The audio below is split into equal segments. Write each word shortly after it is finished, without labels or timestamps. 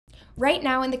Right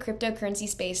now in the cryptocurrency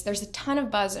space, there's a ton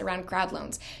of buzz around crowd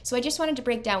loans. So I just wanted to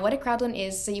break down what a crowd loan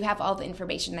is so you have all the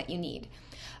information that you need.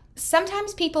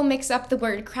 Sometimes people mix up the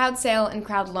word crowd sale and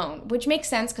crowd loan, which makes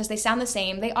sense because they sound the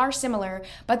same. They are similar,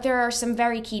 but there are some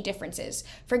very key differences.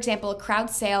 For example, a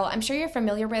crowd sale, I'm sure you're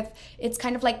familiar with, it's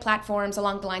kind of like platforms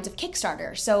along the lines of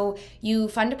Kickstarter. So you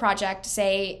fund a project,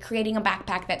 say creating a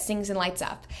backpack that sings and lights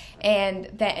up, and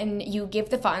then you give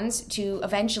the funds to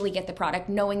eventually get the product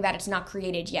knowing that it's not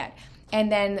created yet. And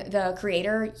then the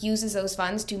creator uses those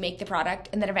funds to make the product,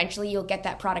 and then eventually you'll get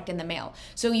that product in the mail.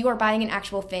 So you are buying an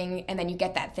actual thing, and then you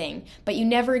get that thing, but you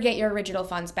never get your original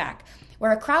funds back.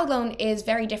 Where a crowd loan is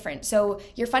very different. So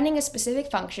you're funding a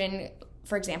specific function,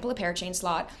 for example, a parachain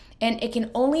slot, and it can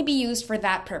only be used for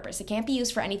that purpose. It can't be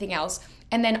used for anything else.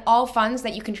 And then all funds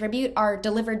that you contribute are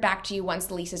delivered back to you once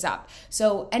the lease is up.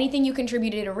 So anything you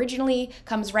contributed originally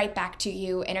comes right back to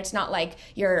you, and it's not like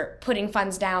you're putting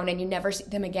funds down and you never see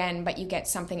them again, but you get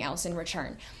something else in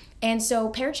return. And so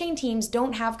parachain teams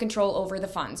don't have control over the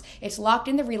funds. It's locked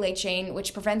in the relay chain,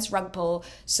 which prevents rug pull.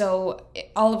 So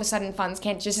all of a sudden funds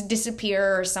can't just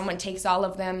disappear or someone takes all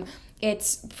of them.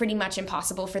 It's pretty much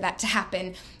impossible for that to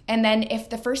happen. And then if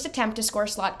the first attempt to score a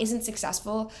slot isn't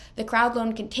successful, the crowd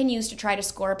loan continues to try to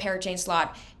score a parachain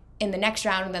slot in the next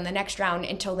round and then the next round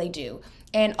until they do.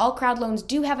 And all crowd loans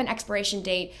do have an expiration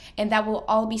date, and that will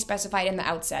all be specified in the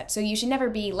outset. So you should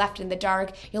never be left in the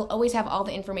dark. You'll always have all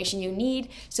the information you need,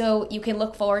 so you can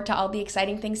look forward to all the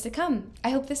exciting things to come.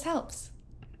 I hope this helps.